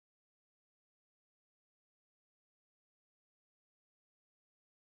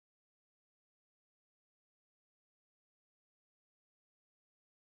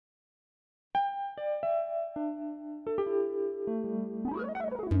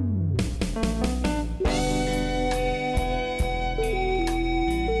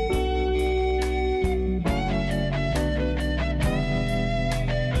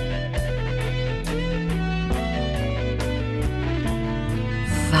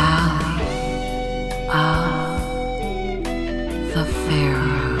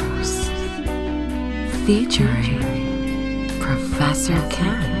featuring Professor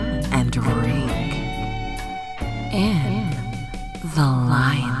Ken and Reek in the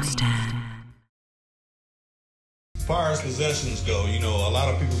Lion's Den. As far as possessions go, you know, a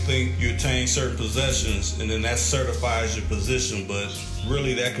lot of people think you attain certain possessions and then that certifies your position, but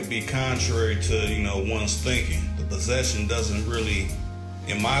really that could be contrary to, you know, one's thinking. The possession doesn't really,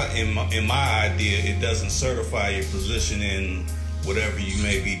 in my idea, it doesn't certify your position in whatever you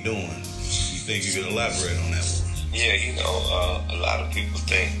may be doing. You think you could elaborate on that one? Yeah, you know, a lot of people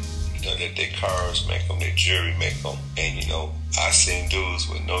think, you know, that their cars make them, their jewelry make them, and you know, I seen dudes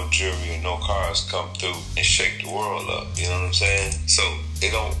with no jewelry and no cars come through and shake the world up, you know what I'm saying? So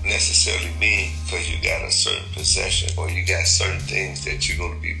it don't necessarily mean because you got a certain possession or you got certain things that you're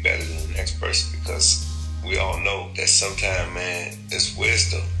going to be better than the next person, because we all know that sometimes, man, it's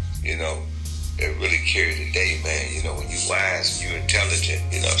wisdom, you know, that really carry the day, man. You know, when you're wise, when you're intelligent,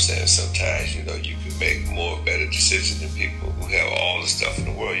 you know what I'm saying? Sometimes, you know, you can make more better decisions than people who have all the stuff in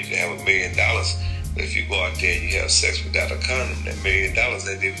the world. You can have $1 million, but if you go out there and you have sex without a condom, that $1 million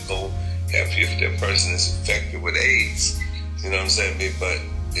ain't even going to help you if that person is infected with AIDS. You know what I'm saying? But,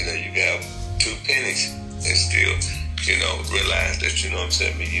 you know, you can have 2 pennies and still, you know, realize that, you know what I'm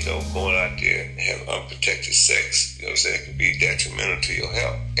saying, you know, going out there and have unprotected sex, you know what I'm saying, can be detrimental to your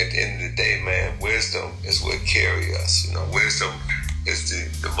health. At the end of the day, man, wisdom is what carries us. You know, wisdom is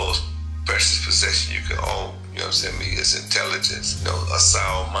the most precious possession you can own. You know what I'm saying? It's intelligence, you know, a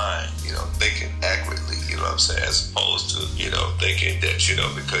sound mind, you know, thinking accurately, you know what I'm saying, as opposed to, you know, thinking that, you know,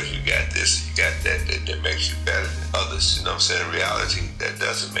 because you got this, you got that makes you better than others. You know what I'm saying? In reality, that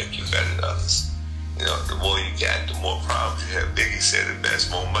doesn't make you better than others. You know, the more you got, the more problems you have. Biggie said it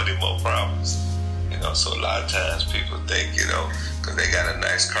best, more money, more problems. You know, so a lot of times people think, you know, because they got a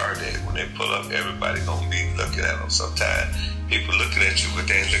nice car, that when they pull up, everybody gonna be looking at them. Sometimes people looking at you, but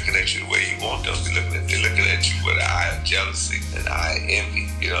they ain't looking at you the way you want them to be looking at. They're looking at you with an eye of jealousy and an eye of envy.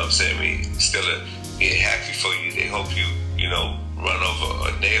 You know what I'm saying? I mean, instead of being happy for you, they hope you, you know, run over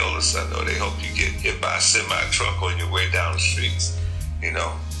a nail or something, or they hope you get hit by a semi-truck on your way down the streets. You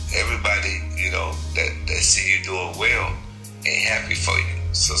know, everybody, you know, that see you doing well ain't happy for you.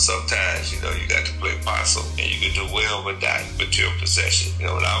 So sometimes, you know, you got to play possum, and you can do well with that material possession. You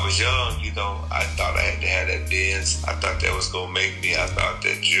know, when I was young, you know, I thought I had to have that Benz. I thought that was going to make me. I thought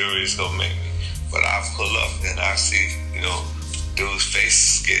that jewelry was going to make me. But I pull up and I see, you know, dudes'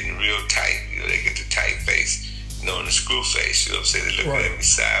 faces getting real tight. You know, they get the tight face, you know, and the screw face. You know what I'm saying? They looking at me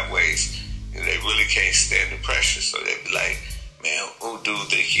sideways. You know, they really can't stand the pressure. So they be like, man, who do you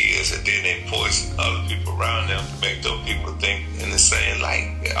think he is? And then they poison other people around them to make those people think in the same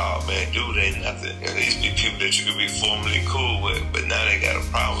light. Oh man, dude ain't nothing. And these be people that you could be formerly cool with, but now they got a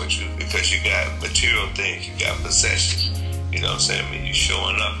problem with you because you got material things, you got possessions. You know what I'm saying? I mean, you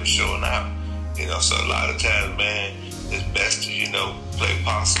showing up and showing out. You know, so a lot of times, man, it's best to, you know, play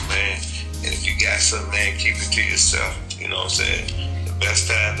possum, man. And if you got something, man, keep it to yourself. You know what I'm saying? Best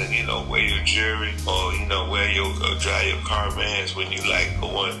time to, you know, wear your jewelry or, you know, drive your car, man, is when you like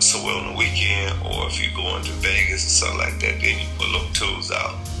going somewhere on the weekend, or if you going to Vegas or something like that, then you pull them tools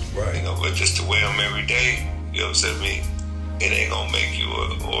out. Right. You know, but just to wear them every day, you know what I'm saying? It ain't gonna make you,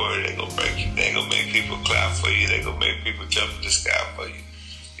 or it ain't gonna break you. It ain't gonna make people clap for you. It ain't gonna make people jump in the sky for you.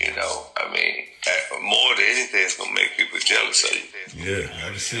 You know, I mean, more than anything, it's gonna make people jealous of you. Yeah, I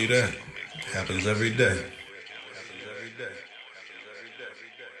can see that. It happens every day.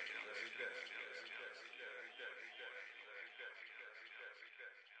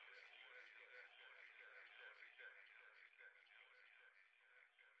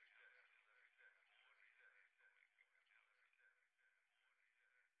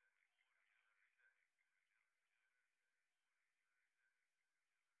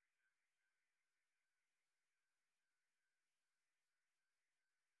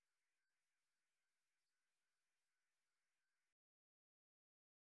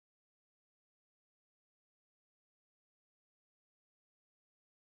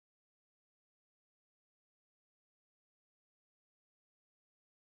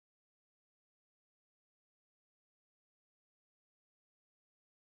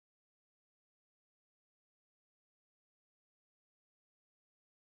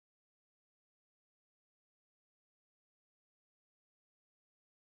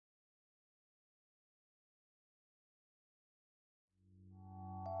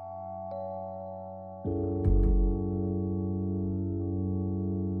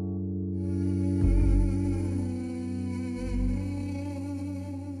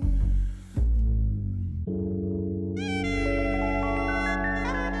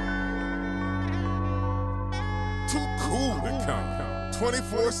 Too cool to count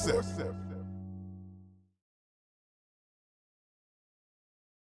 24/7.